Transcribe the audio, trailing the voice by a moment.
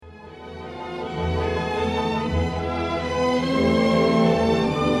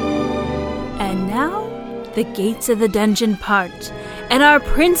the gates of the dungeon part, and our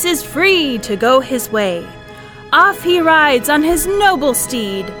prince is free to go his way. Off he rides on his noble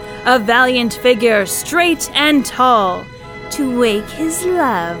steed, a valiant figure, straight and tall, to wake his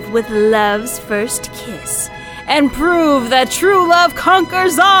love with love's first kiss, and prove that true love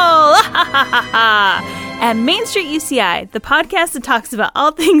conquers all! At Main Street UCI, the podcast that talks about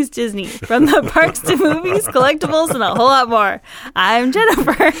all things Disney, from the parks to movies, collectibles, and a whole lot more. I'm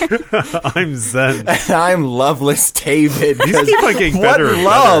Jennifer. I'm Zen. And I'm Loveless David. What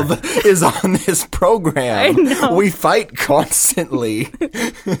love is on this program? I know. We fight constantly.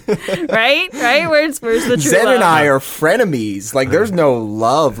 Right? Where's the true Zen love? and I are frenemies. Like, there's no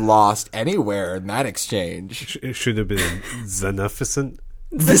love lost anywhere in that exchange. It should have been Zeneficent.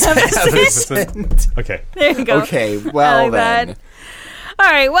 Beneficent. Okay. There you go. Okay, I well like then. that. All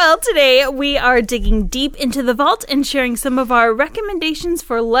right, well, today we are digging deep into the vault and sharing some of our recommendations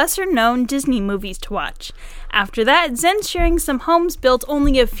for lesser-known Disney movies to watch. After that, Zen's sharing some homes built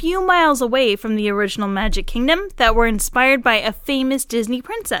only a few miles away from the original Magic Kingdom that were inspired by a famous Disney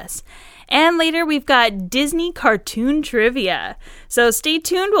princess. And later, we've got Disney cartoon trivia. So stay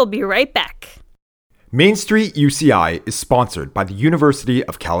tuned, we'll be right back. Main Street UCI is sponsored by the University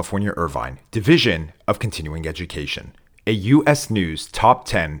of California, Irvine, Division of Continuing Education, a U.S. News Top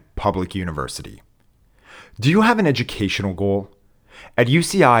 10 public university. Do you have an educational goal? At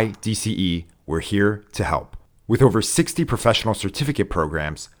UCI DCE, we're here to help. With over 60 professional certificate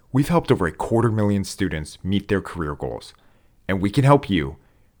programs, we've helped over 250,000 students meet their career goals, and we can help you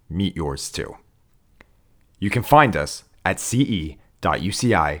meet yours too. You can find us at ce.uci.edu.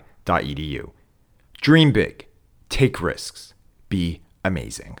 Dream big, take risks, be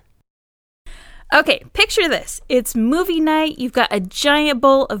amazing. Okay, picture this. It's movie night, you've got a giant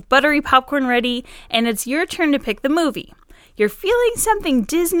bowl of buttery popcorn ready, and it's your turn to pick the movie. You're feeling something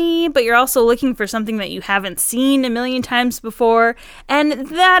Disney, but you're also looking for something that you haven't seen a million times before, and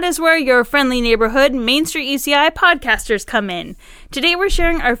that is where your friendly neighborhood Main Street UCI podcasters come in. Today we're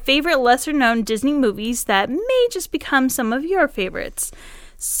sharing our favorite lesser-known Disney movies that may just become some of your favorites.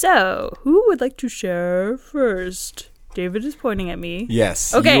 So, who would like to share first? David is pointing at me.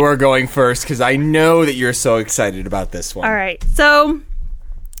 Yes, Okay. You are going first because I know that you're so excited about this one. All right. So,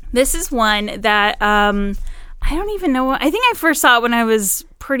 this is one that I don't even know. I think I first saw it when I was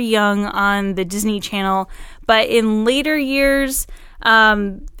pretty young on the Disney Channel, but in later years,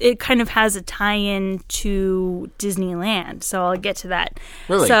 it kind of has a tie-in to Disneyland, so I'll get to that.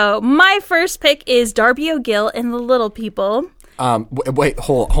 Really? So, my first pick is Darby O'Gill and the Little People. Wait,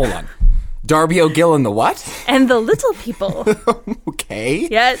 hold on. Darby O'Gill and the what? And the Little People. Okay.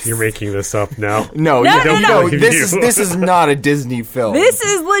 Yes. You're making this up now. No. This is not a Disney film. This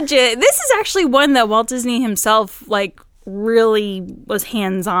is legit. This is actually one that Walt Disney himself, really was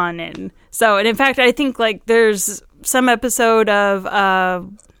hands-on in. So, and in fact, I think, there's some episode of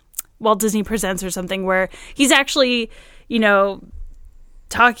Walt Disney Presents or something where he's actually,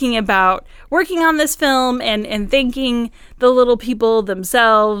 talking about working on this film and thanking the little people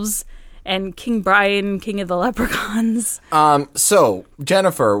themselves and King Brian, King of the Leprechauns. So,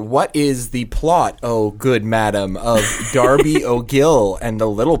 Jennifer, what is the plot, oh good madam, of Darby O'Gill and the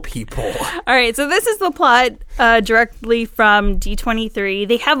Little People? All right, so this is the plot directly from D23.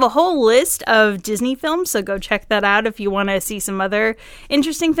 They have a whole list of Disney films, so go check that out if you want to see some other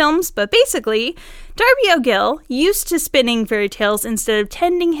interesting films. But basically, Darby O'Gill, used to spinning fairy tales instead of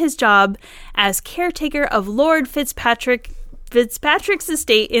tending his job as caretaker of Lord Fitzpatrick's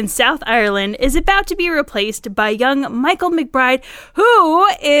estate in South Ireland, is about to be replaced by young Michael McBride, who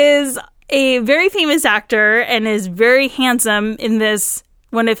is a very famous actor and is very handsome in this,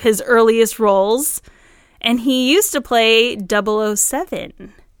 one of his earliest roles. And he used to play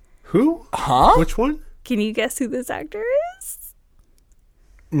 007. Who? Huh? Which one? Can you guess who this actor is?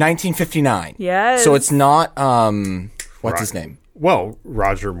 1959. Yes. So it's not, what's his name? Well,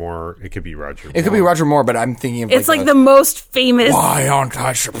 Roger Moore. It could be Roger Moore. It could be Roger Moore, but I'm thinking of It's the most famous. Why aren't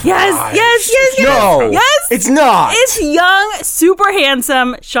I surprised? Yes. No. Yes. It's not. It's young, super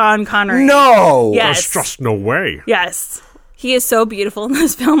handsome Sean Connery. No. Yes. There's just no way. Yes. He is so beautiful in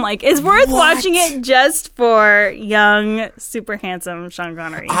this film. It's worth watching it just for young, super handsome Sean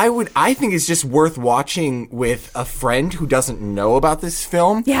Connery. I think it's just worth watching with a friend who doesn't know about this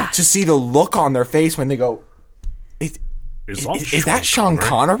film. Yeah. To see the look on their face when they go, Is that Sean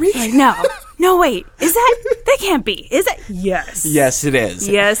Connery? No, wait. Is that can't be. Is that? Yes. Yes, it is.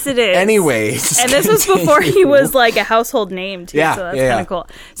 Yes, it is. Anyways. And this was before he was a household name too. Yeah, so that's kind of cool.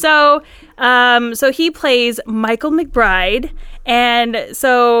 So he plays Michael McBride. And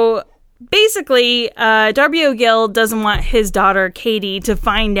so basically, Darby O'Gill doesn't want his daughter, Katie, to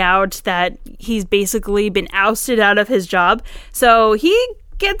find out that he's basically been ousted out of his job. So he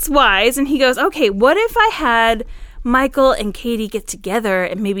gets wise and he goes, okay, what if I had Michael and Katie get together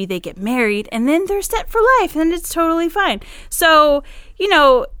and maybe they get married and then they're set for life and it's totally fine. So,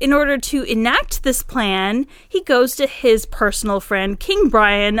 in order to enact this plan, he goes to his personal friend, King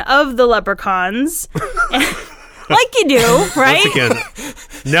Brian of the Leprechauns. Like you do, right? Once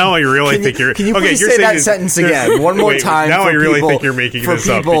again, now I really think you're... Can you okay, please you're say saying that sentence again one more Wait, time? now for I really people, think you're making for this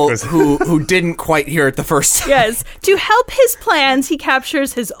up people because... who didn't quite hear it the first time. Yes. To help his plans, he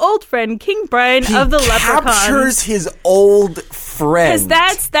captures his old friend, King Brian of the Leprechauns. Captures his old friend.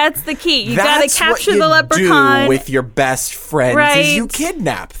 Because that's the key. You gotta That's capture what you the leprechaun. do with your best friends Right. is you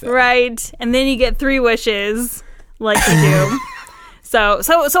kidnap them. Right. And then you get 3 wishes, like you do. So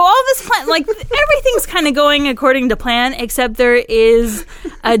all this plan, like, everything's kind of going according to plan, except there is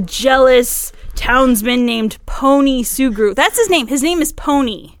a jealous townsman named Pony Sugru. That's his name. His name is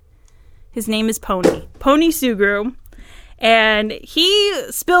Pony. Pony Sugru. And he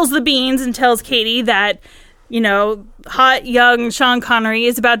spills the beans and tells Katie that, hot young Sean Connery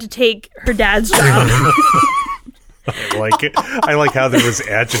is about to take her dad's job. I like it. I like how there was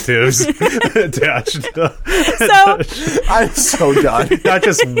adjectives attached. So I'm so done. Not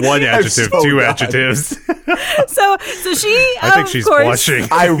just one adjective, so 2 done. adjectives. so she, I think of she's course, blushing.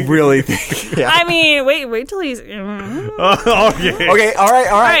 I really think. Yeah. I mean, wait till he's... Okay. Okay. All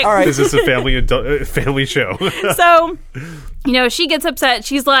right. This is a family show. So, she gets upset.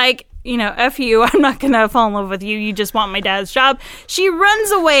 She's like, F you, I'm not going to fall in love with you. You just want my dad's job. She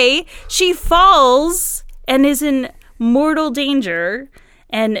runs away. She falls and is in mortal danger.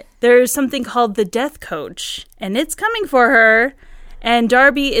 And there's something called the Death Coach. And it's coming for her. And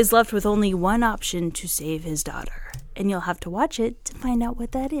Darby is left with only one option to save his daughter. And you'll have to watch it to find out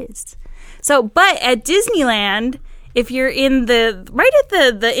what that is. So, but at Disneyland... If you're in right at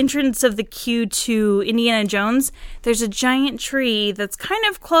the entrance of the queue to Indiana Jones, there's a giant tree that's kind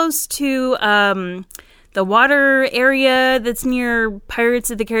of close to the water area that's near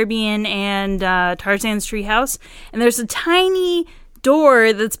Pirates of the Caribbean and Tarzan's Treehouse. And there's a tiny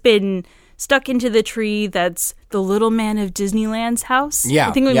door that's been stuck into the tree that's the Little Man of Disneyland's house. Yeah.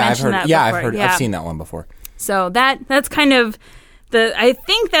 I think we mentioned that before. I've seen that one before. So that's kind of I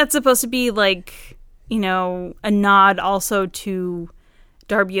think that's supposed to be like... a nod also to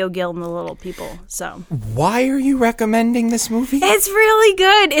Darby O'Gill and the Little People. So Why are you recommending this movie? it's really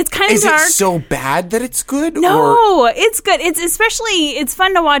good. It's kind of Is dark. it so bad that it's good? No, it's good. It's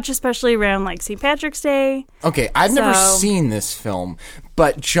fun to watch, especially around like St. Patrick's Day. Okay, I've never So- seen this film,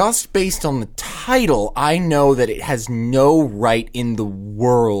 but just based on the title, I know that it has no right in the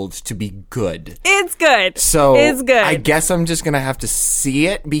world to be good. It's good. So it's good. I guess I'm just going to have to see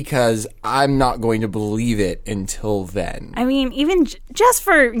it because I'm not going to believe it until then. I mean, even just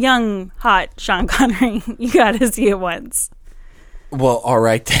for young, hot Sean Connery, you got to see it once. Well, all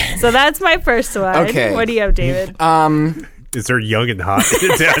right then. So that's my first one. Okay. What do you have, David? Is there young and hot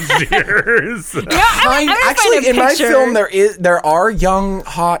attached here? Actually, in my picture. film, there are young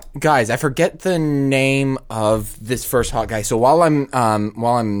hot guys. I forget the name of this first hot guy. So while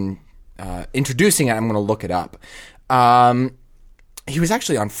I'm introducing it, I'm going to look it up. He was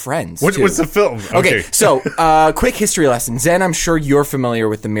actually on Friends. too. What's the film? Okay, so quick history lesson. Zen, I'm sure you're familiar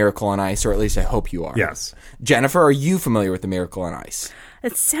with The Miracle on Ice, or at least I hope you are. Yes. Jennifer, are you familiar with The Miracle on Ice?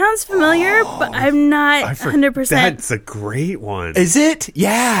 It sounds familiar, but I'm not 100%. That's a great one. Is it?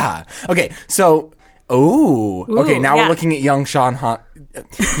 Yeah. Okay, so... Okay, now yeah. we're looking at young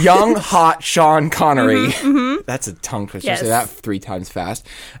hot Sean Connery. That's a tongue twister. Yes. Say that 3 times fast.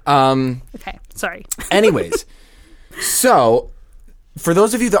 Okay, sorry. Anyways, so... For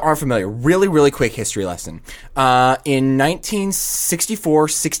those of you that aren't familiar, really, really quick history lesson. In 1964,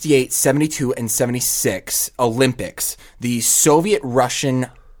 68, 72, and 76 Olympics, the Soviet-Russian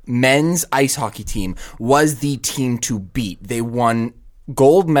men's ice hockey team was the team to beat. They won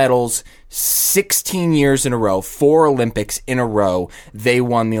gold medals 16 years in a row, 4 Olympics in a row. They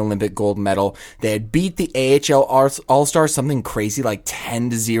won the Olympic gold medal. They had beat the AHL All-Stars something crazy like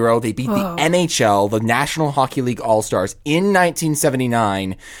 10-0. They beat the NHL, the National Hockey League All-Stars, in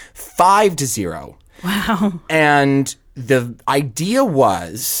 1979, 5-0. Wow. And the idea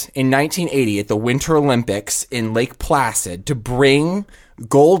was, in 1980, at the Winter Olympics in Lake Placid, to bring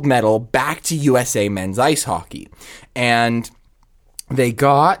gold medal back to USA men's ice hockey. And they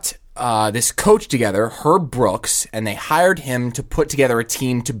got this coach together, Herb Brooks, and they hired him to put together a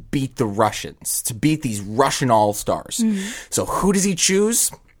team to beat the Russians, to beat these Russian all-stars. So who does he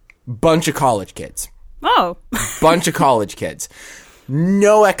choose? Bunch of college kids. Oh. Bunch of college kids.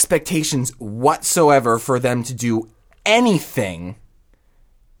 no expectations whatsoever for them to do anything,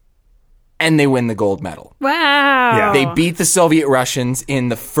 and they win the gold medal. Wow. Yeah. They beat the Soviet Russians in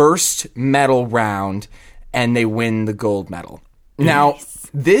the first medal round, and they win the gold medal. Now,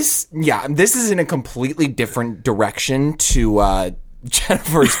 this is in a completely different direction to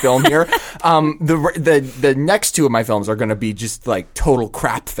Jennifer's film here. The next two of my films are going to be just like total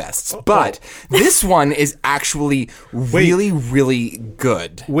crap fests, but this one is actually really, really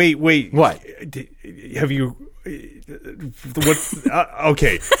good. Wait. What? Have you? What's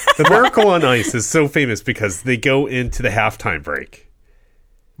okay? The Miracle on Ice is so famous because they go into the halftime break.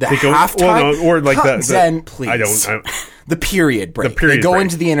 The They go, halftime, well, no, or like the Zen, please. I don't. The period break. The period they go break.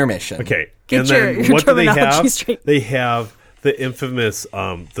 into the intermission. Okay, Get and then your what do they terminology have? straight. They have the infamous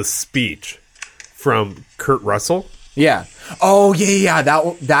the speech from Kurt Russell. Yeah. Oh yeah.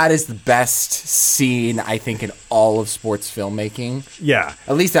 That is the best scene I think in all of sports filmmaking. Yeah.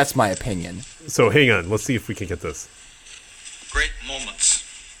 At least that's my opinion. So hang on, let's see if we can get this. Great moments,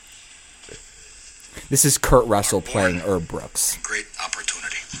 This is Kurt Russell playing Herb Brooks. great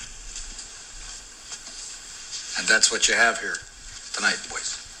opportunity. And that's what you have here tonight,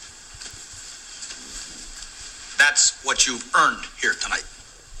 boys. That's what you've earned here tonight.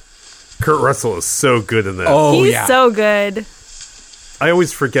 Kurt Russell is so good in that. Oh He's yeah. so good. I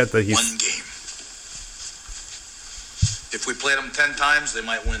always forget that he's. One game. If we played them 10 times, they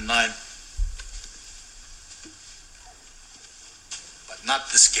might win 9. But not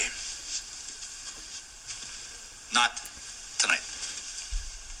this game. Not tonight.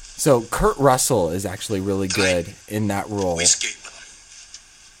 So Kurt Russell is actually really good in that role. We skate with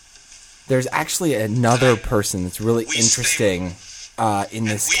them. There's actually another person that's really interesting in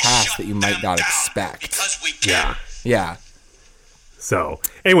this We cast shut that you might them not down expect. Because we can. Yeah. So,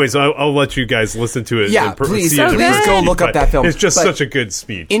 anyways, I'll let you guys listen to it. Yeah, and please, see it in please person, go look up but that film. It's just But- such a good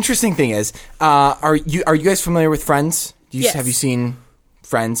speech. Interesting thing is, are you guys familiar with Friends? Yes. Have you seen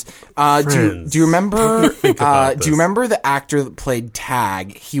Friends? Friends. Do you remember? about do you remember the actor that played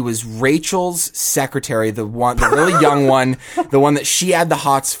Tag? He was Rachel's secretary, the really young one, the one that she had the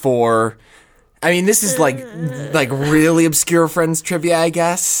hots for. I mean, this is like really obscure Friends trivia, I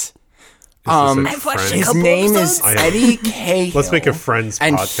guess. I've watched a His couple name episodes. is Eddie Cahill. Let's make a Friends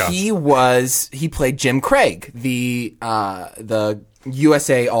and podcast. he played Jim Craig, the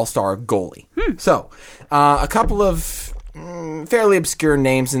USA All-Star goalie. So, a couple of fairly obscure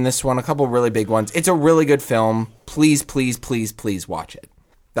names in this one, a couple of really big ones. It's a really good film. Please, please, please, please watch it.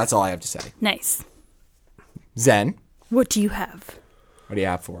 That's all I have to say. Nice. Zen, What do you have? what do you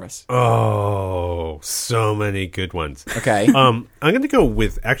have for us? Oh, so many good ones. Okay. I'm going to go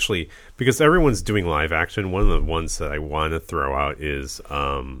with, actually, because everyone's doing live action, one of the ones that I want to throw out is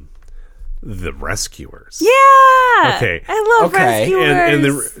The Rescuers. Yeah. Okay. I love Okay.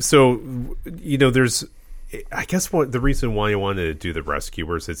 Rescuers. So, you know, there's, I guess what the reason why I wanted to do The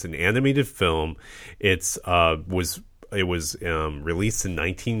Rescuers, it's an animated film. It was released in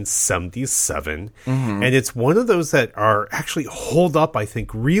 1977, and it's one of those that are actually hold up, I think,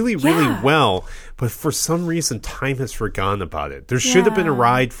 really, really Yeah. well. But for some reason, time has forgotten about it. There should have been a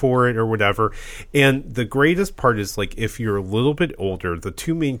ride for it or whatever. And the greatest part is, like, if you're a little bit older, the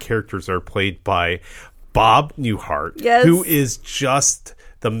two main characters are played by Bob Newhart, Yes. who is just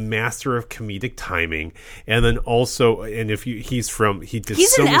the master of comedic timing, and then also, and if you, he did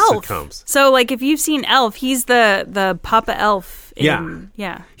He's so an many elf. sitcoms. So, like, if you've seen Elf, he's the Papa Elf. Yeah.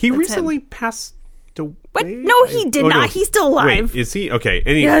 He that's recently him. passed away. What? No, he did not. He's still alive. Wait, is he? Okay.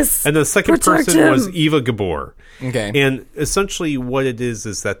 And Yes. And the second Protect person was him. Eva Gabor. Okay. And essentially what it is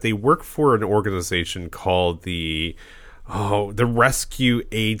that they work for an organization called the Rescue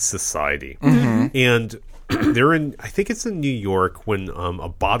Aid Society. And they're in, I think it's in New York, when a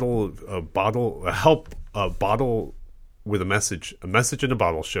bottle with a message in a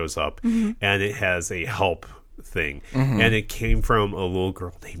bottle shows up, and it has a help thing, and it came from a little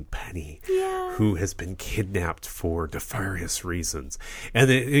girl named Penny, who has been kidnapped for nefarious reasons, and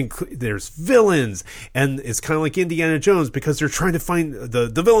there's villains, and it's kind of like Indiana Jones, because they're trying to find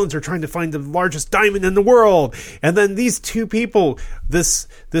the villains are trying to find the largest diamond in the world, and then these two people, this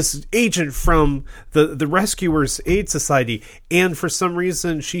agent from the Rescuers Aid Society, and for some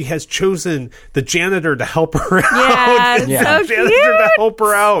reason she has chosen the janitor to help her out. Yeah, it's Yeah. so Janitor cute. to help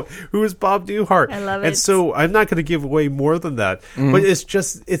her out, who is Bob Newhart. I love And it. so I'm not going to give away more than that, but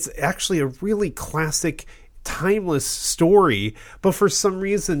it's actually a really classic timeless story, but for some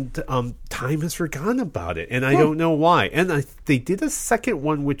reason time has forgotten about it, and I don't know why. And they did a second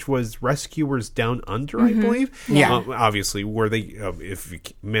one, which was Rescuers Down Under, I believe. Yeah. Obviously, where they, if you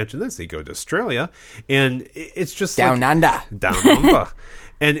imagine this, they go to Australia, and it's just Down under. Down Under.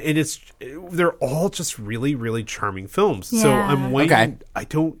 And they're all just really, really charming films. So Yeah. I'm waiting.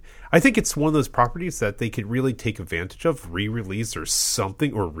 Okay. I think it's one of those properties that they could really take advantage of, re-release or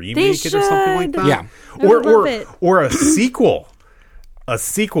something, or remake it or something like should. that. Yeah. I would love it. Or a sequel. A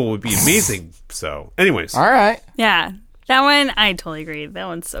sequel would be amazing. So, anyways. All right. Yeah. That one, I totally agree. That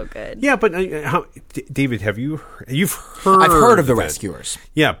one's so good. Yeah, but David, you've heard? I've heard of the it. Rescuers.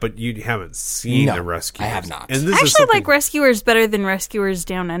 Yeah, but you haven't seen No, the Rescuers. I have not. And this I is actually something- like Rescuers better than Rescuers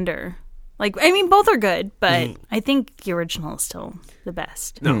Down Under. Like, I mean, both are good, but I think the original is still the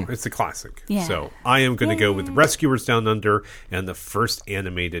best. No, it's a classic. Yeah. So I am going to go with Rescuers Down Under and the first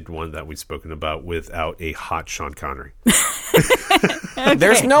animated one that we've spoken about without a hot Sean Connery.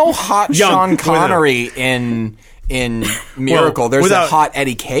 There's no hot Young, Sean without- Connery in Miracle. There's without- a hot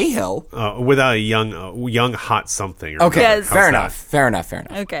Eddie Cahill. Without a young hot something. Or Okay, Yes. fair How's that?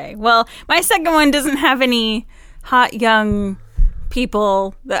 enough. Okay. Well, my second one doesn't have any hot young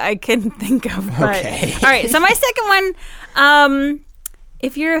people that I can think of. But, Okay. All right. So my second one,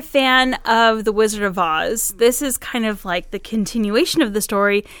 if you're a fan of The Wizard of Oz, this is kind of like the continuation of the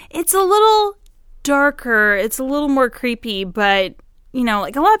story. It's a little darker. It's a little more creepy, but you know,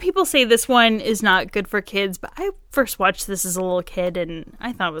 like a lot of people say this one is not good for kids, but I first watched this as a little kid and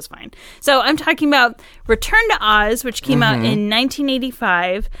I thought it was fine. So I'm talking about Return to Oz, which came out in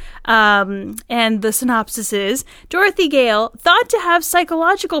 1985. And the synopsis is Dorothy Gale, thought to have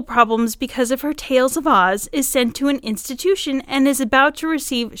psychological problems because of her Tales of Oz, is sent to an institution and is about to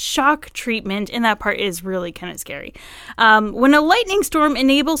receive shock treatment. And that part is really kind of scary. When a lightning storm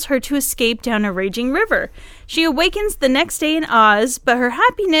enables her to escape down a raging river. She awakens the next day in Oz, but her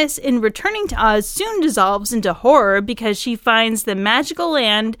happiness in returning to Oz soon dissolves into horror because she finds the magical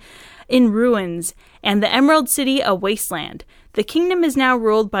land in ruins and the Emerald City a wasteland. The kingdom is now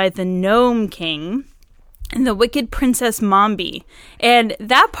ruled by the Gnome King and the wicked Princess Mombi. And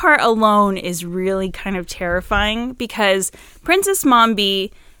that part alone is really kind of terrifying because Princess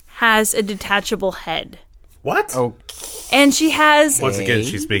Mombi has a detachable head. What? And she has... Once again,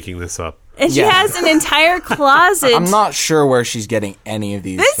 she's making this up. And she Yeah. has an entire closet. I'm not sure where she's getting any of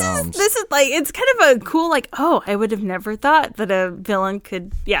these films. This is like, it's kind of a cool, like, oh, I would have never thought that a villain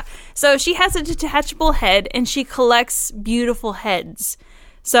could, yeah. So she has a detachable head and she collects beautiful heads.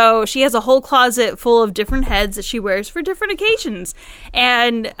 So she has a whole closet full of different heads that she wears for different occasions.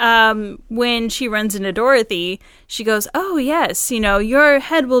 And when she runs into Dorothy, she goes, oh, yes, you know, your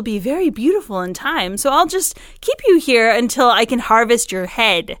head will be very beautiful in time. So I'll just keep you here until I can harvest your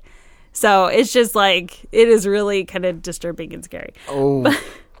head. So it's just like, it is really kind of disturbing and scary. Oh,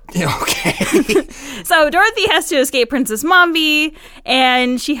 okay. So Dorothy has to escape Princess Mombi,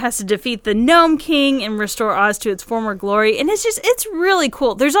 and she has to defeat the Gnome King and restore Oz to its former glory. And it's really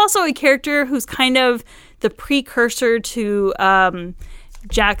cool. There's also a character who's kind of the precursor to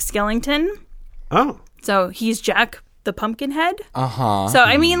Jack Skellington. Oh. So he's Jack the Pumpkinhead. Uh-huh. So,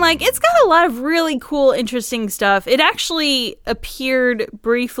 I mean, like, it's got a lot of really cool, interesting stuff. It actually appeared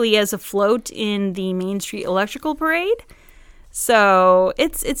briefly as a float in the Main Street Electrical Parade. So,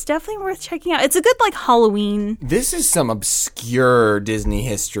 it's definitely worth checking out. It's a good, like, Halloween. This is some obscure Disney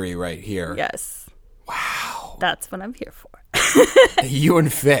history right here. Yes. Wow. That's what I'm here for. You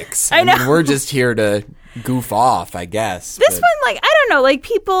and Fix. I know. mean, we're just here to goof off, I guess. This but- one, like, I don't know, like,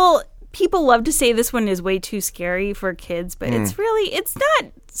 people love to say this one is way too scary for kids, but it's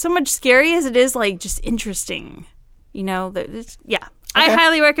not so much scary as it is, like, just interesting. You know, yeah. I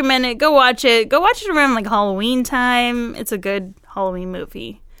highly recommend it. Go watch it. Go watch it around, like, Halloween time. It's a good Halloween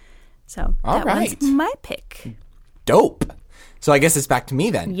movie. So, All that right. one's my pick. Dope. So I guess it's back to me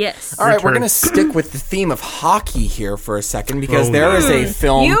then. Yes. All right, we're turn. going to stick with the theme of hockey here for a second because Oh, there no. is a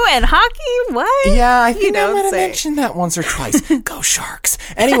film. You and hockey? What? Yeah, I think I don't might have say. mentioned that once or twice. Go Sharks.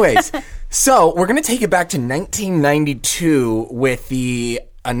 Anyways, so we're going to take it back to 1992 with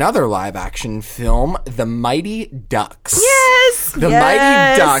another live action film, The Mighty Ducks. Yes. The yes.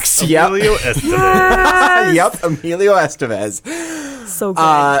 Mighty Ducks. Yep. Emilio Estevez. Yep, Emilio Estevez. So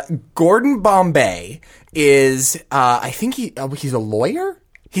good. Gordon Bombay is, I think he's a lawyer?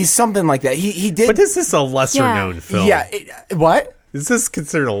 He's something like that. He did. But this is a lesser known film. Yeah. What? Is this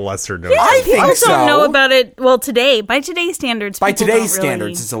considered a lesser known? I think People so. don't know about it. Well, today, by today's standards, By people today's don't really-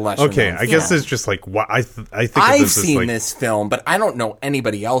 standards, it's a lesser. Okay, known I guess film. it's just like what I think. Of I've this as seen like, this film, but I don't know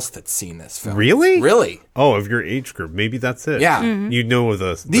anybody else that's seen this film. Really? Really? Oh, of your age group, maybe that's it. Yeah. You know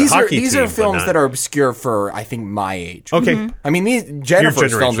the These are hockey these team, are but films not- that are obscure for I think my age. okay. I mean, these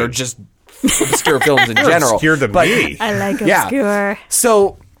Jennifer's films generation. are just obscure films in They're general. obscure to but, me. I like Yeah. obscure.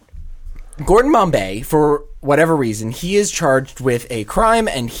 So, Gordon Bombay, for whatever reason, he is charged with a crime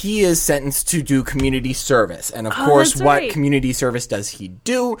and he is sentenced to do community service. And of course, that's what right. community service does he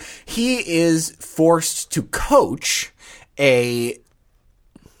do? He is forced to coach a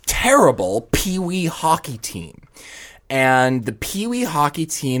terrible Pee-wee hockey team. And the Pee-wee hockey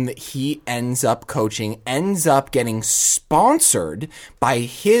team that he ends up coaching ends up getting sponsored by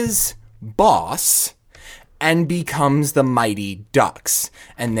his boss and becomes the Mighty Ducks.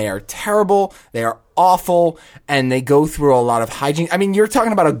 And they are terrible, they are awful, and they go through a lot of hygiene. I mean, you're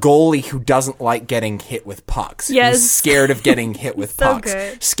talking about a goalie who doesn't like getting hit with pucks. Yes. Who's scared of getting hit with So pucks.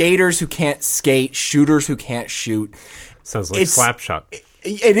 good. Skaters who can't skate, shooters who can't shoot. Sounds like It's- Slapshot.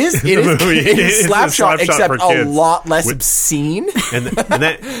 It is. movie. It is It's a Slapshot, Slapshot except for a kids. lot less obscene. And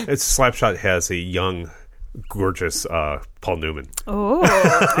that Slapshot has a young, gorgeous Paul Newman. Oh,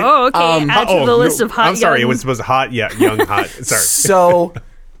 okay. Add to the list of hot. I'm sorry, young- it was supposed to hot, yeah, young, hot. Sorry. So,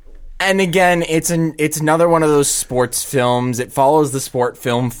 and again, it's another one of those sports films. It follows the sport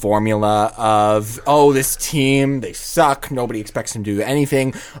film formula of, oh, this team, they suck. Nobody expects them to do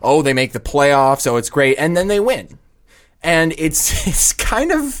anything. Oh, they make the playoffs. Oh, it's great. And then they win. And it's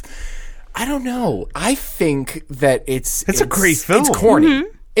kind of, I don't know. I think that it's a great film. It's corny.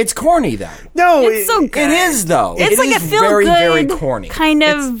 It's corny though. No, It's so good. It is though. It's It like is a feel very, good very corny. kind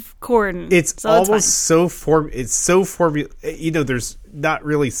of corny. it's so almost fine. it's so formula. You know, there's not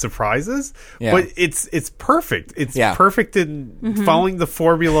really surprises, Yeah. but it's perfect. It's Yeah. perfect in following the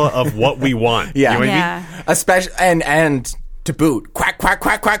formula of what we want. Yeah. You know what I mean? Yeah. Especially and to boot, quack quack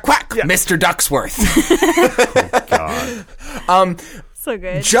quack quack quack, Mr. Ducksworth. God. So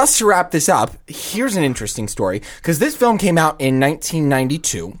good. Just to wrap this up, here's an interesting story because this film came out in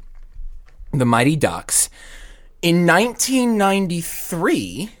 1992, The Mighty Ducks. In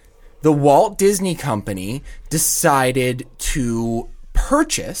 1993, the Walt Disney Company decided to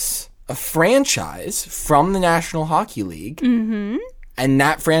purchase a franchise from the National Hockey League, and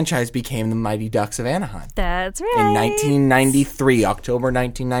that franchise became the Mighty Ducks of Anaheim. That's right. In 1993, October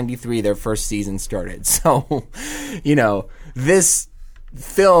 1993, their first season started. So, you know, this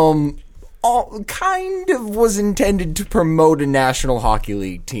film kind of was intended to promote a National Hockey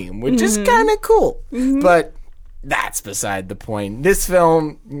League team, which is kind of cool. But that's beside the point. This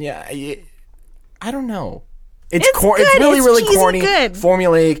film, I don't know. It's It's good. It's really, It's really cheesy corny, good.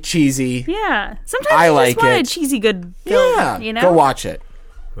 formulaic, cheesy. Yeah. Sometimes I you like just want it. a cheesy good film. Yeah, You know. go watch it.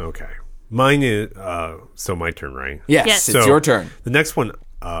 Okay, mine is so my turn, right? Yes, Yes. it's So, your turn. The next one,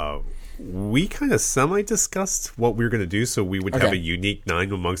 we kind of semi-discussed what we were going to do, so we would have Okay. a unique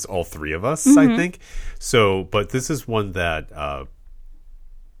 9 amongst all 3 of us, Mm-hmm. I think. So, but this is one that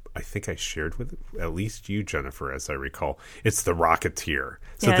I think I shared with at least you, Jennifer, as I recall. It's The Rocketeer.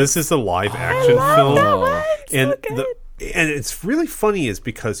 So Yes. this is a live-action film. that one. And So good. and it's really funny is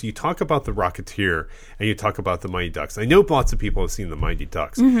because you talk about The Rocketeer and you talk about the Mighty Ducks. I know lots of people have seen the Mighty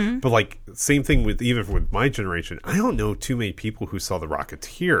Ducks, Mm-hmm. but like same thing with even with my generation. I don't know too many people who saw The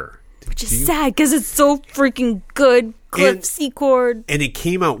Rocketeer. Which is sad because it's so freaking good. Cliff And- Secord. And it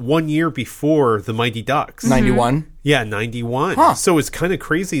came out 1 year before the Mighty Ducks. 91. Yeah, 91. Huh. So it's kind of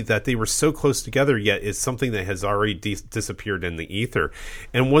crazy that they were so close together, yet it's something that has already disappeared in the ether.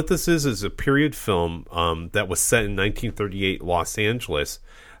 And what this is a period film that was set in 1938 Los Angeles.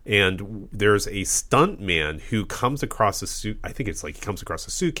 And there's a stunt man who comes across a suit. I think it's like he comes across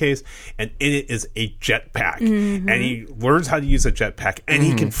a suitcase, and in it is a jetpack. And he learns how to use a jetpack, and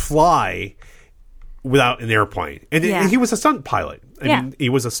he can fly without an airplane. And Yeah. he was a stunt pilot. I Yeah. mean, he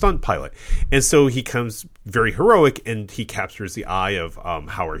was a stunt pilot. And so he comes very heroic and he captures the eye of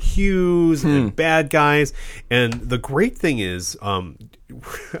Howard Hughes and bad guys. And the great thing is, I'm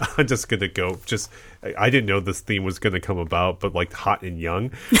just going to go I didn't know this theme was going to come about, but like hot and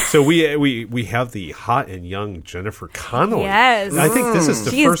young. So we have the hot and young Jennifer Connelly. Yes. And I think this is the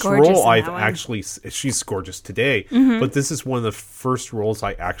She is first gorgeous role in I've that one. actually, she's gorgeous today, but this is one of the first roles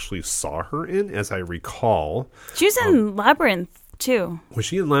I actually saw her in, as I recall. She was in Labyrinth too. Was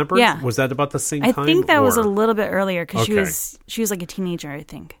she in Labyrinth? Yeah. Was that about the same I time? think that was a or- little bit earlier because Okay. she was like a teenager. I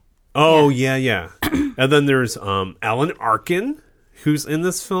think. Oh, yeah. And then there's Alan Arkin, who's in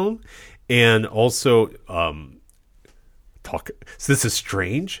this film. And also, so this is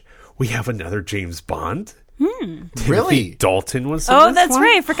strange. We have another James Bond Really? Dalton was in Oh, this that's one.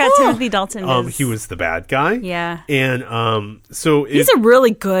 right. I forgot Timothy Dalton. He was the bad guy. Yeah. And so He's a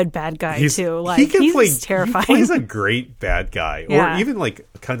really good bad guy too. Like he's terrifying. He plays a great bad guy, Yeah. or even like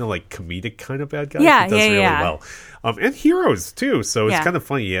kind of like comedic kind of bad guy. Yeah, He does really yeah. well. And heroes too. So it's Yeah. kind of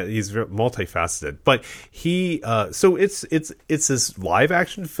funny. Yeah, he's very multifaceted. But he, so it's this live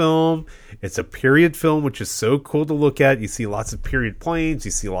action film. It's a period film, which is so cool to look at. You see lots of period planes.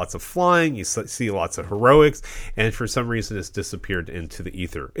 You see lots of flying. You see lots of heroics. And for some reason, it's disappeared into the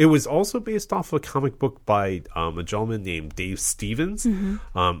ether. It was also based off a comic book by a gentleman named Dave Stevens,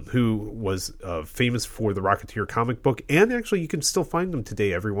 who was famous for the Rocketeer comic book. And actually, you can still find them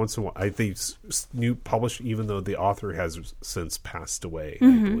today every once in a while. I think new published, even though the author has since passed away, I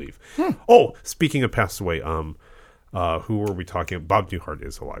believe. Oh, speaking of passed away, who were we talking about? Bob Newhart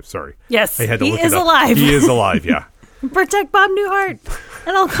is alive. Sorry. Yes, I had to he look is it up. alive. He is alive, yeah. Protect Bob Newhart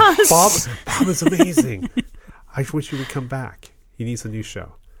at all costs. Bob is amazing. I wish he would come back. He needs a new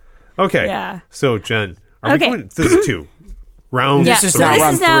show. Okay. Yeah. So, Jen, are Okay. we going? This is 2. Round Yeah, This is so now this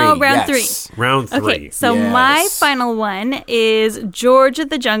round is now three. round Yes. Round 3. Okay, so Yes. my final one is George of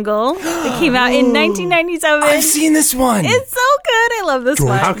the Jungle. It came out in 1997. I've seen this one. It's so good. I love this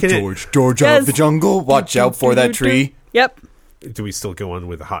one. How can George Yes. of the jungle. Watch out for that tree. Yep. do we still go on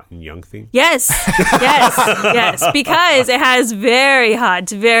with the hot and young theme? Yes, yes, because it has very hot,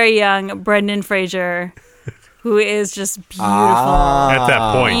 very young Brendan Fraser, who is just beautiful, At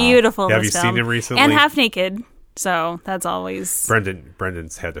that point, beautiful. in Have this you film. seen him recently? And half naked, so that's always.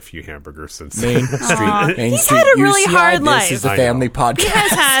 Brendan's had a few hamburgers since. Main Street. Main He's Street. had a really UCI, hard life. This is the I family know. podcast.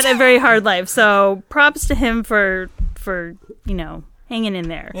 Has had a very hard life, so props to him for hanging in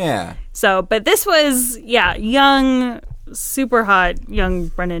there. Yeah. So, but this was young, super hot young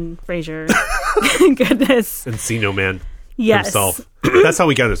Brendan Fraser. Goodness, Encino Man yes. himself. That's how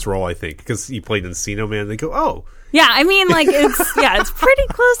we got his role, I think, because he played Encino Man. They go, oh, Yeah, I mean, like, it's pretty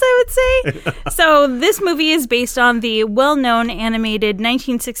close, I would say. So this movie is based on the well-known animated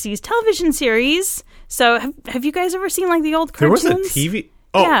 1960s television series. So have you guys ever seen, like, the old there cartoons? was a TV.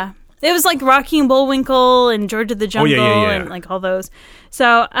 Oh, Yeah. It was like Rocky and Bullwinkle and George of the Jungle yeah. and like all those.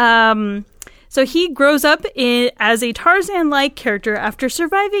 So, so he grows up as a Tarzan-like character after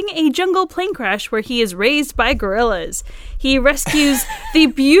surviving a jungle plane crash where he is raised by gorillas. He rescues the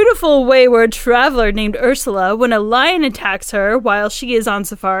beautiful wayward traveler named Ursula when a lion attacks her while she is on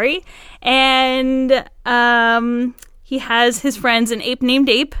safari. And he has his friends an ape named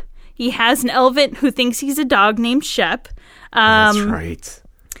Ape. He has an elephant who thinks he's a dog named Shep. that's right.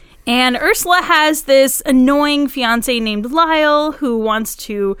 And Ursula has this annoying fiance named Lyle who wants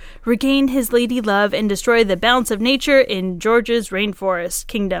to regain his lady love and destroy the balance of nature in George's rainforest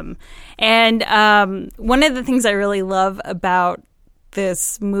kingdom. And one of the things I really love about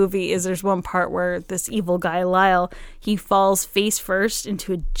this movie is there's one part where this evil guy, Lyle, he falls face first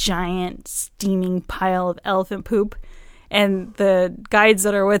into a giant steaming pile of elephant poop. And the guides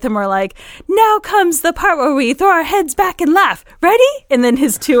that are with him are like, now comes the part where we throw our heads back and laugh. Ready? And then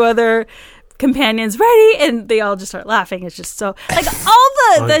his two other companions, ready? And they all just start laughing. It's just so, like,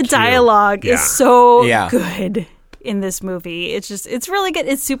 all the Cute. dialogue Yeah. is so Yeah. good in this movie. It's really good.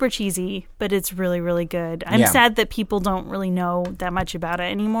 It's super cheesy, but it's really, really good. I'm Yeah. sad that people don't really know that much about it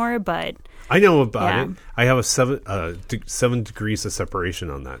anymore, but I know about Yeah. it. I have a 7 degrees of separation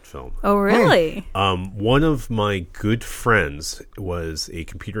on that film. oh, really? One of my good friends was a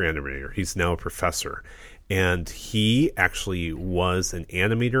computer animator. He's now a professor. And he actually was an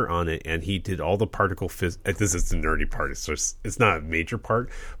animator on it, and he did all the particle physics. This is the nerdy part. It's not a major part,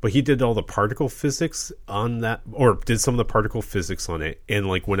 but he did all the particle physics on that, or did some of the particle physics on it. And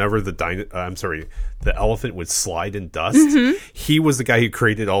like whenever the elephant would slide in dust, he was the guy who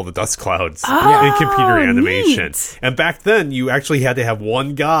created all the dust clouds in computer animation. neat. And back then, you actually had to have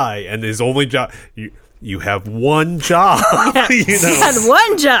one guy, and his only job. You have one job, you He know. had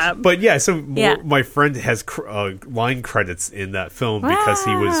one job. But yeah, so Yeah. my friend has line credits in that film because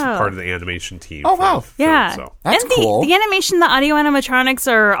he was Wow. part of the animation team. Oh, for wow. the film, Yeah. so. That's and the, cool. The animation, the audio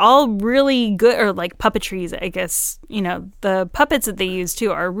animatronics are all really good, or like puppetries, I guess. You know, the puppets that they use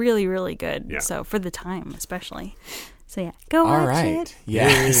too are really, really good. Yeah. So for the time, especially. So yeah, go All watch right. it.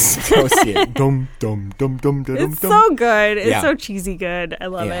 Yes. Go see it. Dum dum dum dum dum It's dum. so good. It's Yeah. so cheesy good. I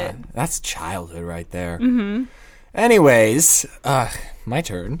love Yeah, it. that's childhood right there. Mm-hmm. Anyways, my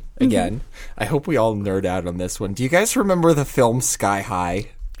turn again. I hope we all nerd out on this one. Do you guys remember the film Sky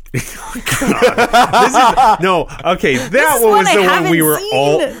High? No, okay, that is one one was I the one haven't we were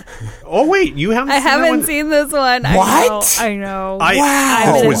all. seen. Oh wait, you haven't? I seen that haven't one? seen this one. What? I know. I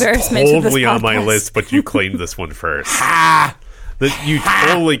I'm it an was embarrassment to this totally on my podcast. list, but you claimed this one first. You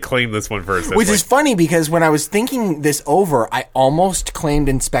totally claimed this one first. That's Which like- is funny because when I was thinking this over, I almost claimed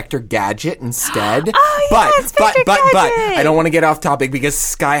Inspector Gadget instead. Inspector but Gadget! I don't want to get off topic because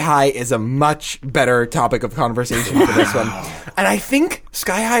Sky High is a much better topic of conversation for this one. And I think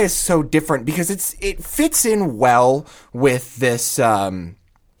Sky High is so different because it fits in well with this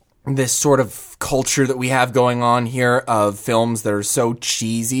this sort of culture that we have going on here of films that are so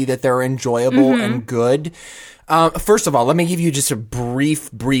cheesy that they're enjoyable and good. First of all, let me give you just a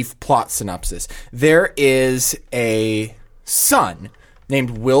brief plot synopsis. There is a son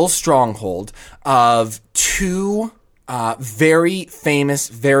named Will Stronghold of two very famous,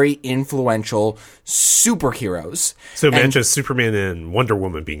 very influential superheroes. So imagine Superman and Wonder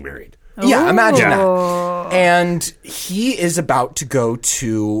Woman being married. Yeah, imagine that. And he is about to go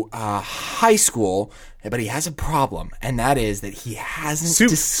to high school, but he has a problem, and that is that he hasn't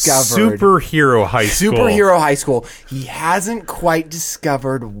discovered Superhero High School. Superhero High School. He hasn't quite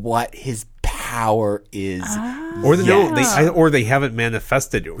discovered what his power is. Or they haven't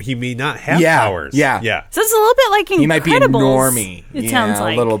manifested. He may not have powers. Yeah. So it's a little bit like Incredibles. He might be a normie. It sounds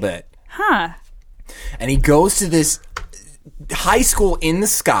like a little bit. Huh. And he goes to this high school in the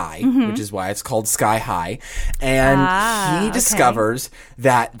sky, which is why it's called Sky High, and he discovers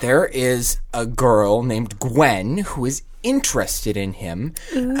that there is a girl named Gwen who is interested in him,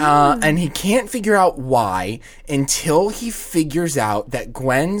 and he can't figure out why until he figures out that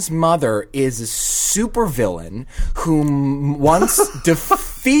Gwen's mother is a supervillain who once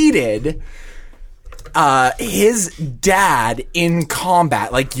defeated his dad in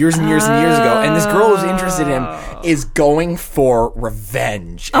combat, like years and years and years ago, and this girl who's interested in him is going for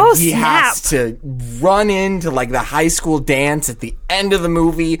revenge. And he has to run into like the high school dance at the end of the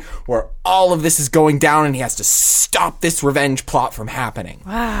movie where all of this is going down, and he has to stop this revenge plot from happening.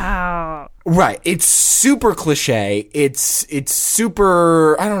 Wow. Right. It's super cliche. It's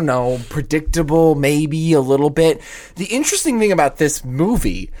super, I don't know, predictable, maybe a little bit. The interesting thing about this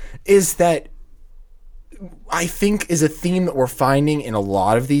movie is that I think is a theme that we're finding in a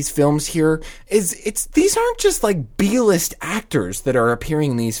lot of these films here is these aren't just like B-list actors that are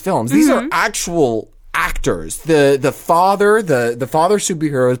appearing in these films. These are actual actors. The father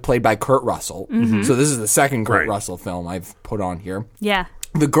superhero is played by Kurt Russell. So this is the second Kurt Russell film I've put on here. Yeah.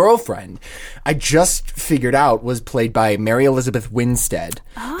 The girlfriend, I just figured out, was played by Mary Elizabeth Winstead,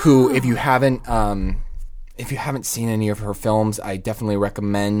 who, if you haven't seen any of her films, I definitely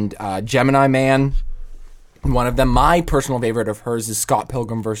recommend Gemini Man. One of them, my personal favorite of hers, is Scott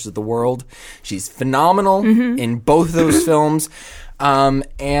Pilgrim vs. the World. She's phenomenal in both of those films.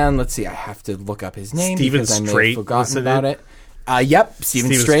 And let's see, I have to look up his name because I may have forgotten about it. Yep,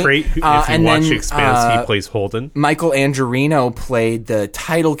 Stephen Strait. If you watch The Expanse, he plays Holden. Michael Angelino played the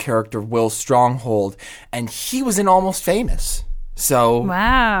title character, Will Stronghold, and he was in Almost Famous. So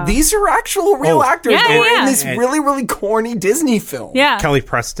these are actual real actors that were in this really, really corny Disney film. Yeah. Kelly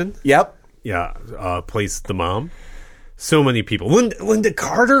Preston. Yep. Yeah, plays the mom. So many people. Linda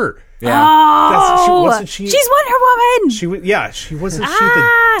Carter. Yeah. Wasn't she? She's Wonder Woman. She wasn't she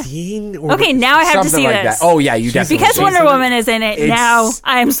the dean? Or Okay, now I have to see like this. That. Oh yeah, you definitely because Wonder Woman is in it. Now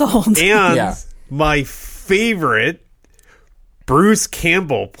I'm sold. And my favorite, Bruce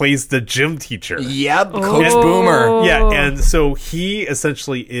Campbell plays the gym teacher. Yep, Coach Boomer. Yeah, and so he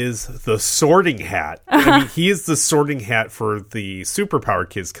essentially is the sorting hat. I mean, he is the sorting hat for the superpower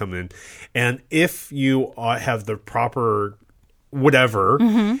kids come in. And if you have the proper whatever,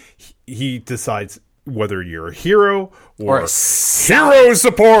 he decides whether you're a hero or hero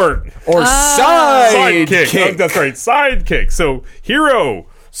support or sidekick. Oh, that's right, sidekick. So hero,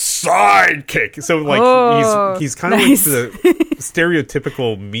 sidekick. So like he's kind of like the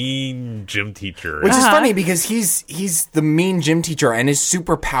stereotypical mean gym teacher, which is funny because he's the mean gym teacher, and his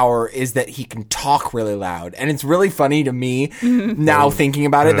superpower is that he can talk really loud. And it's really funny to me now thinking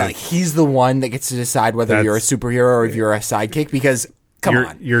about it that he's the one that gets to decide whether you're a superhero or if you're a sidekick. Because come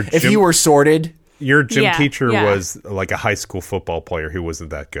on, if he were sorted. Your gym teacher was like a high school football player who wasn't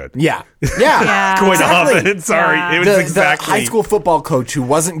that good. Yeah. Quite often. Sorry. It was exactly the high school football coach who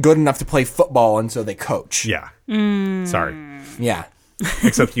wasn't good enough to play football, and so they coach. Yeah. Sorry. Yeah.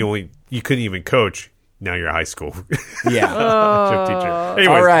 Except you couldn't even coach. Now you're a high school. Yeah. Gym teacher. Anyways.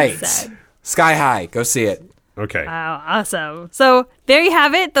 All right. Sky High. Go see it. Okay. Wow, awesome. So there you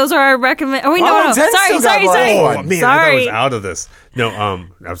have it. Those are our recommend. Oh wait, no. Sorry. Oh man, I was out of this. No,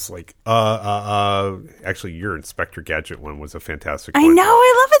 I was like, actually, your Inspector Gadget one was a fantastic one. I know,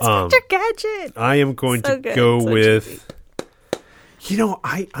 I love Inspector Gadget. I am going to go with. You know,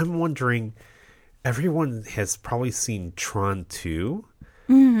 I'm wondering. Everyone has probably seen Tron 2,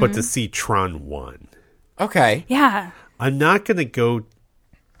 but to see Tron 1. Okay. Yeah. I'm not going to go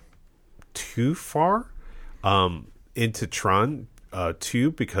too far into Tron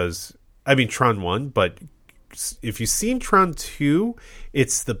 2 because Tron 1, but if you've seen Tron 2,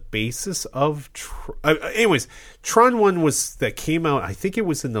 it's the basis of anyways, Tron 1 that came out, I think it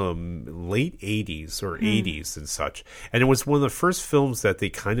was in the late 80s or 80s and such, and it was one of the first films that they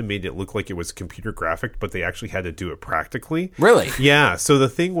kind of made it look like it was computer graphic, but they actually had to do it practically. Really? Yeah, so the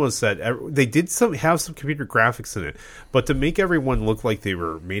thing was that they did have some computer graphics in it, but to make everyone look like they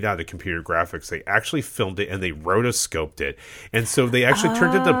were made out of computer graphics, they actually filmed it and they rotoscoped it, and so they actually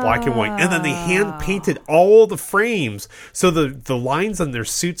turned it to black and white, and then they hand painted all the frames so the lines on their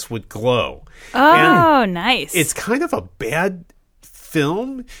suits would glow. Oh, nice. It's kind of a bad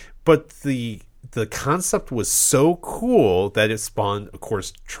film, but the concept was so cool that it spawned, of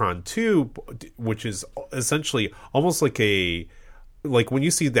course, Tron 2, which is essentially almost like when you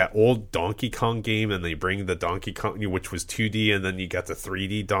see that old Donkey Kong game and they bring the Donkey Kong, which was 2D, and then you got the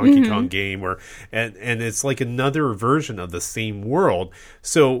 3D Donkey Kong game, and it's like another version of the same world.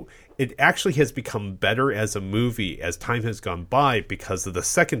 So it actually has become better as a movie as time has gone by because of the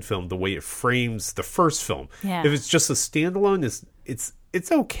second film, the way it frames the first film. Yeah. If it's just a standalone,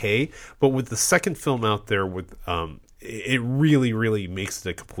 it's okay, but with the second film out there, it really, really makes it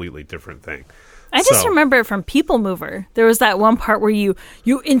a completely different thing. I just remember it from People Mover. There was that one part where you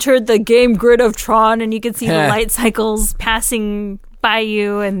entered the game grid of Tron and you could see the light cycles passing by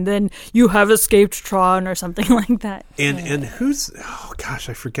you, and then you have escaped Tron or something like that. And who's, oh gosh,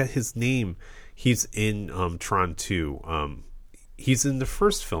 I forget his name. He's in Tron 2. He's in the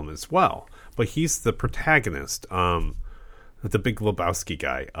first film as well, but he's the protagonist. The Big Lebowski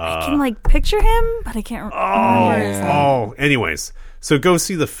guy. I can picture him, but I can't remember his name. Anyways, so go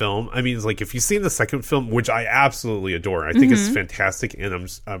see the film. I mean, it's like if you've seen the second film, which I absolutely adore, I think it's fantastic, and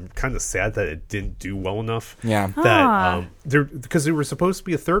I'm kind of sad that it didn't do well enough. Yeah, that because there was supposed to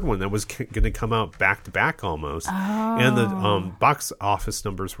be a third one that was going to come out back to back almost, and the box office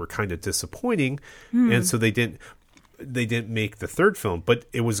numbers were kind of disappointing, and so they didn't make the third film, but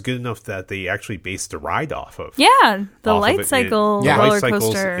it was good enough that they actually based the ride off of. Yeah, the light cycle roller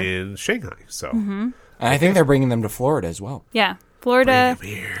coaster in Shanghai. So, and I think they're bringing them to Florida as well. Yeah, Florida.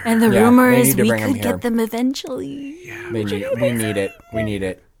 And the rumor is we could get them eventually. Yeah, we need it. We need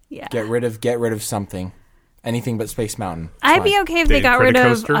it. Yeah. Get rid of something. Anything but Space Mountain. I'd be okay if they got rid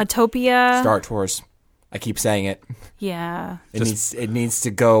of Autopia. Star Tours. I keep saying it. Yeah. It needs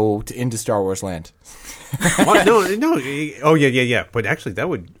to go into Star Wars land. No. Oh yeah. But actually, that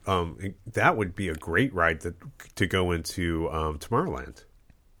would be a great ride to go into Tomorrowland.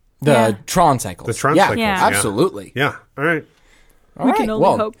 The Tron cycles. The Tron cycles. Yeah. Absolutely. Yeah. All right. We can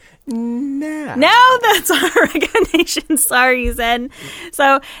only hope. Now that's our recommendation. Sorry, Zen.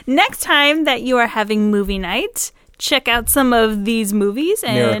 So next time that you are having movie night, check out some of these movies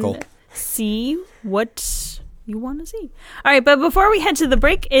and see what you want to see. All right, but before we head to the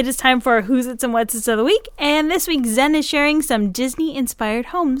break, it is time for Who's It's and What's It's of the Week. And this week, Zen is sharing some Disney-inspired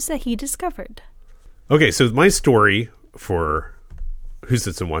homes that he discovered. Okay, so my story for Who's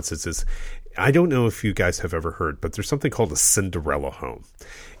It's and What's It's is, I don't know if you guys have ever heard, but there's something called a Cinderella home.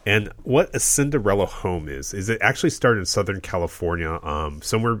 And what a Cinderella home is it actually started in Southern California,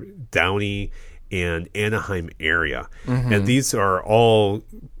 somewhere Downey and Anaheim area. And these are all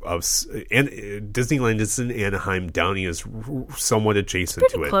of, and Disneyland is in Anaheim. Downey is somewhat adjacent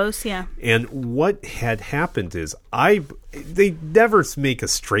to it. Close, yeah. And what had happened is they never make a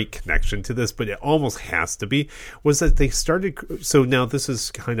straight connection to this, but it almost has to be, was that they started, so now this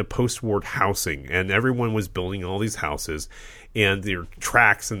is kind of post-war housing, and everyone was building all these houses, and there are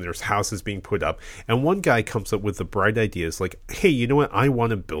tracks and there's houses being put up. And one guy comes up with the bright idea, is like, hey, you know what? I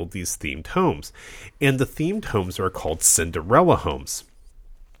want to build these themed homes. And the themed homes are called Cinderella homes.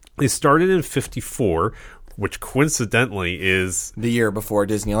 They started in 1954, which coincidentally is the year before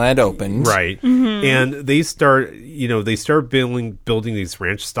Disneyland opened. Right. And they start building these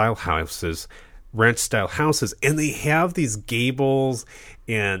ranch style houses, and they have these gables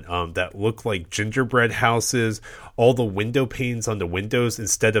and that look like gingerbread houses. All the window panes on the windows,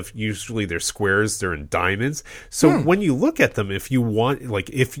 instead of usually they're squares, they're in diamonds. So when you look at them, if you want, like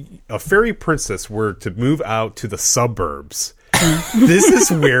if a fairy princess were to move out to the suburbs this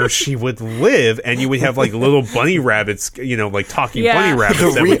is where she would live, and you would have like little bunny rabbits, like talking bunny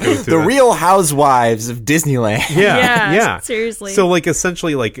rabbits that would go through The Real Housewives of Disneyland. Yeah. Seriously. So like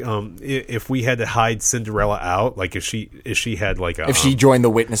essentially like if we had to hide Cinderella out, like if she had like If she joined the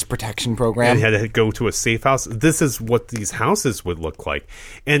witness protection program. and had to go to a safe house, this is what these houses would look like.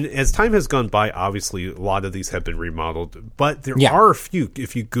 And as time has gone by, obviously a lot of these have been remodeled, but there are a few.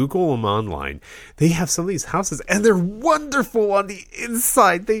 If you Google them online, they have some of these houses, and they're wonderful on the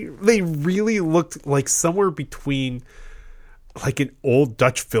inside. They really looked like somewhere between like an old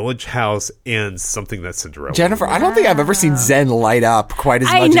Dutch village house and something that's Cinderella. Jennifer, I don't think I've ever seen Zen light up quite as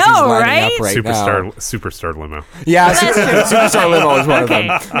I much as he's know, lighting right? up right now. Superstar limo. Yeah, Superstar Limo is one Okay,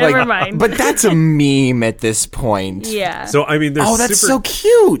 of them. never mind. But that's a meme at this point. yeah. So I mean, there's Oh, that's so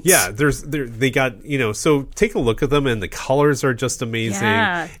cute. Yeah, they got so take a look at them, and the colors are just amazing.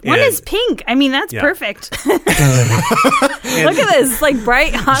 Yeah. One And- is pink. I mean, that's Yeah. perfect. Look at this, like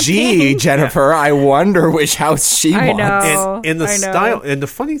bright hot Gee, pink. Jennifer, I wonder which house she I wants. know. and the I know. style, and the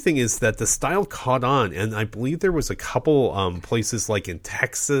funny thing is that the style caught on, and I believe there was a couple places like in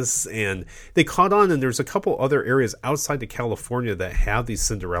Texas, and they caught on, and there's a couple other areas outside of California that have these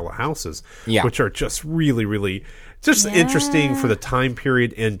Cinderella houses, which are just really, really just interesting for the time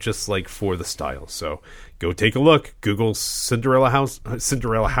period and just like for the style. So go take a look, Google Cinderella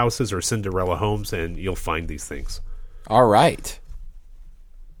houses or Cinderella homes, and you'll find these things. All right.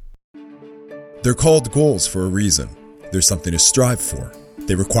 They're called goals for a reason. There's something to strive for.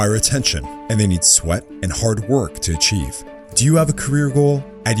 They require attention, and they need sweat and hard work to achieve. Do you have a career goal?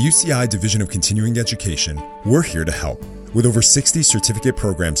 At UCI Division of Continuing Education, we're here to help. With over 60 certificate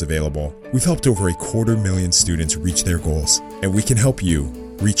programs available, we've helped over 250,000 students reach their goals, and we can help you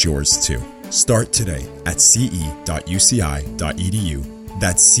reach yours too. Start today at ce.uci.edu.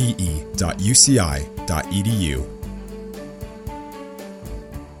 That's ce.uci.edu.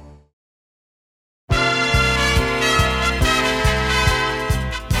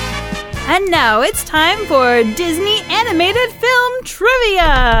 And now it's time for Disney animated film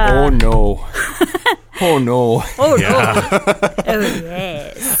trivia. Oh, no. Oh, no. Oh, Yeah. no. Oh,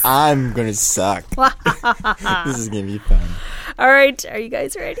 yes. I'm going to suck. This is going to be fun. All right. Are you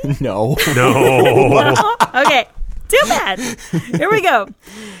guys ready? No. No. Okay. Too bad. Here we go.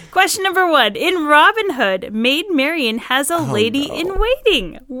 Question number 1. In Robin Hood, Maid Marian has a lady in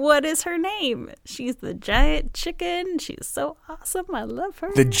waiting. What is her name? She's the giant chicken. She's so awesome. I love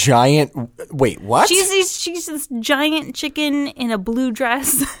her. The giant... Wait, what? She's this giant chicken in a blue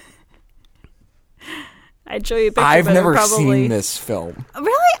dress. I'd show you a picture. I've but never probably... seen this film. Really?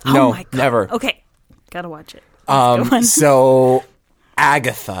 Oh No, my God. never. Okay. Gotta watch it. Let's go on. So,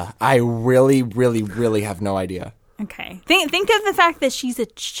 Agatha, I really, really, really have no idea. Okay. Think of the fact that she's a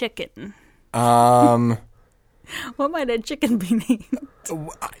chicken. What might a chicken be named?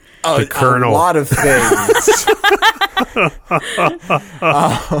 The Colonel. A lot of things.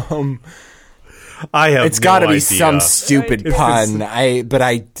 I have It's got to no be idea. some stupid pun. I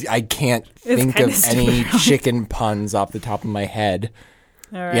can't think kinda of stupid. any chicken puns off the top of my head.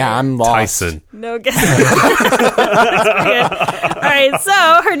 All right. Yeah, I'm lost. Tyson. No guess. That's pretty good. All right. So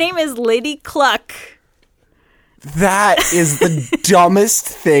her name is Lady Cluck. That is the dumbest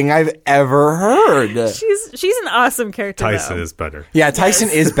thing I've ever heard. She's an awesome character. Tyson though. is better. Yeah, Tyson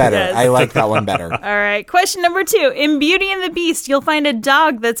is better. Yes. I like that one better. All right. Question number 2. In Beauty and the Beast, you'll find a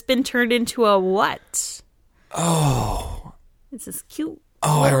dog that's been turned into a what? Oh. It's this cute.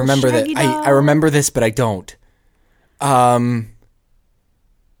 Oh, I remember that. shaggy I dog. remember this, but I don't.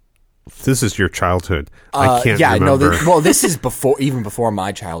 This is your childhood. I can't yeah, remember. no. This is even before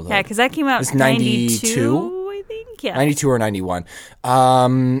my childhood. Yeah, because that came out It's in 92? 92, I think. Yeah. 92 or 91. A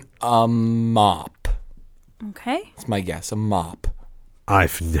mop. Okay. That's my guess. A mop.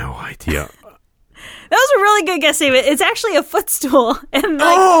 I've no idea. That was a really good guess, David. It's actually a footstool, and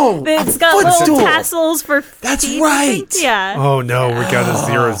like it's got footstool. little tassels for That's feet, I think. right. Yeah. Oh no, we got a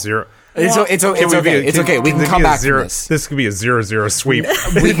 0-0. It's okay. It's okay. We can this come be a back zero, from this. This could be a 0-0 sweep.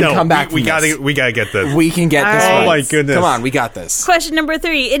 We can come back We from gotta. this. We gotta get this. We can get this All one. right. Oh my goodness! Come on, we got this. Question number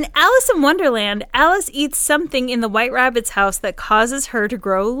 3. In Alice in Wonderland, Alice eats something in the White Rabbit's house that causes her to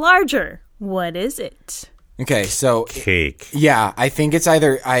grow larger. What is it? Okay, so Cake. yeah, I think it's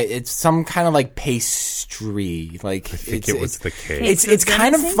either it's some kind of like pastry. Like I think it was the cake. It's It's the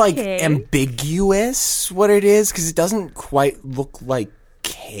kind of venison like cake. ambiguous what it is because it doesn't quite look like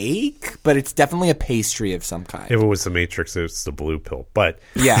cake, but it's definitely a pastry of some kind. If it was the Matrix, it's the blue pill. But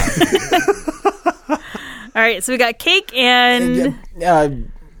Yeah. All right, so we got cake and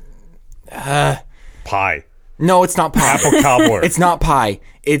pie, No, it's not pie. apple cobbler. It's not pie.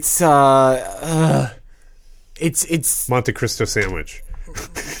 It's It's Monte Cristo sandwich.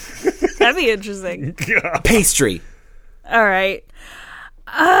 That'd be interesting. pastry. All right.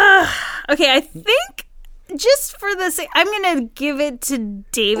 Okay, I think just for the sake, I'm going to give it to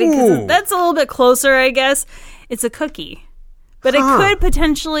David Ooh. because that's a little bit closer, I guess. It's a cookie. But it could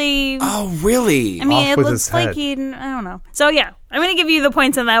potentially... Oh, really? I mean, Off it with looks his like head. he... I don't know. So, yeah. I'm going to give you the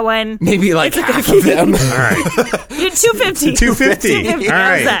points on that one. Maybe like half of them. All right. You're 250. 250. All right.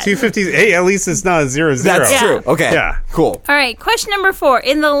 How's that? 250. Hey, at least it's not a 0-0. That's true. Okay. Yeah. Cool. All right. Question number 4.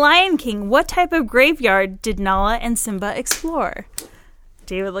 In The Lion King, what type of graveyard did Nala and Simba explore?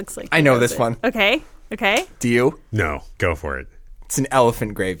 David looks like... I know this one. Okay. Do you? No, go for it. It's an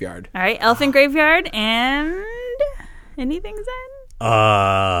elephant graveyard. All right. Elephant graveyard and... Anything said?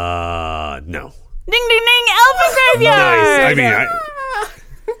 No. Ding, ding, ding! Elephant graveyard!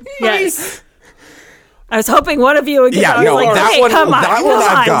 Nice. Yes. I was hoping one of you would get Yeah, I was no, like, that okay, one- come on, that come one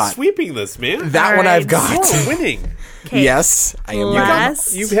I've on. got. Sweeping this, man. That All one right. I've got. You're winning. Okay. Yes, I am.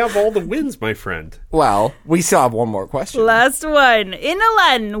 Last, You have all the wins, my friend. Well, we still have one more question. last one. In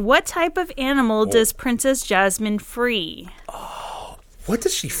Aladdin, what type of animal does Princess Jasmine free? What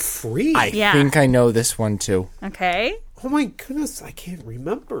does she free? I Yeah. think I know this one too. Okay. Oh my goodness, I can't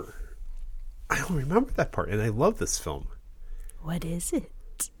remember. I don't remember that part, and I love this film. What is it?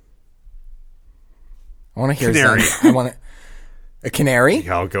 I want to hear Canary. some. I want to. A canary?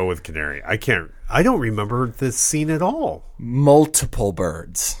 Yeah, I'll go with canary. I don't remember this scene at all. Multiple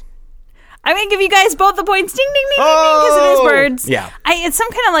birds. I'm going to give you guys both the points. Ding, ding, ding, ding, ding, because it is birds. Yeah. It's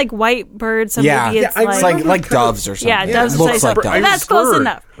some kind of like white bird. So Yeah. maybe it's Yeah, I It's like... like doves or something. Yeah, doves Looks say like something. doves. That's close Bird.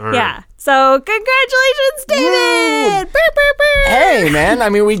 enough. All right. Yeah. So congratulations, David. Burr, burr, burr. Hey man, I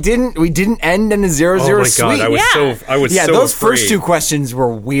mean we didn't end in a 0-0 Oh my sweep. god, I was yeah, so those afraid. first two questions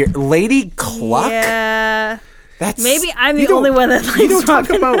were weird. Lady Cluck. Yeah. That's Maybe I'm You the only don't- one that You likes don't talk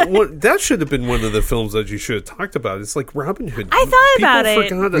Robin Hood. about what that should have been one of the films that you should have talked about. It's like Robin Hood. I thought about it.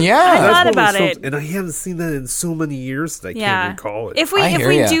 Forgot that- Yeah. I that's thought one of those about films, it. and I haven't seen that in so many years that I Yeah. can't recall it. If we I hear if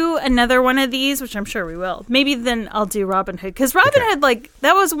we ya. do another one of these, which I'm sure we will, maybe then I'll do Robin Hood because Robin Hood, like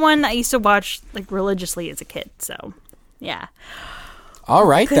that was one I used to watch like religiously as a kid. So, yeah. all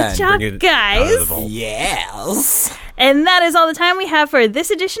right Good then. job, Bring it out of guys. the vault. Yes. And that is all the time we have for this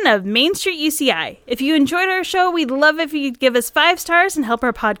edition of Main Street UCI. If you enjoyed our show, we'd love if you'd give us 5 stars and help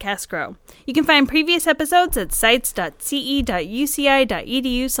our podcast grow. You can find previous episodes at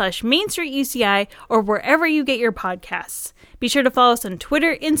sites.ce.uci.edu/MainStreetUCI or wherever you get your podcasts. Be sure to follow us on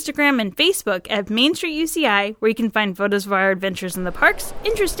Twitter, Instagram, and Facebook at Main Street UCI, where you can find photos of our adventures in the parks,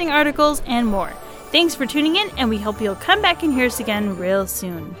 interesting articles, and more. Thanks for tuning in, and we hope you'll come back and hear us again real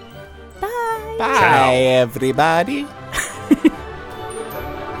soon. Bye! Bye everybody.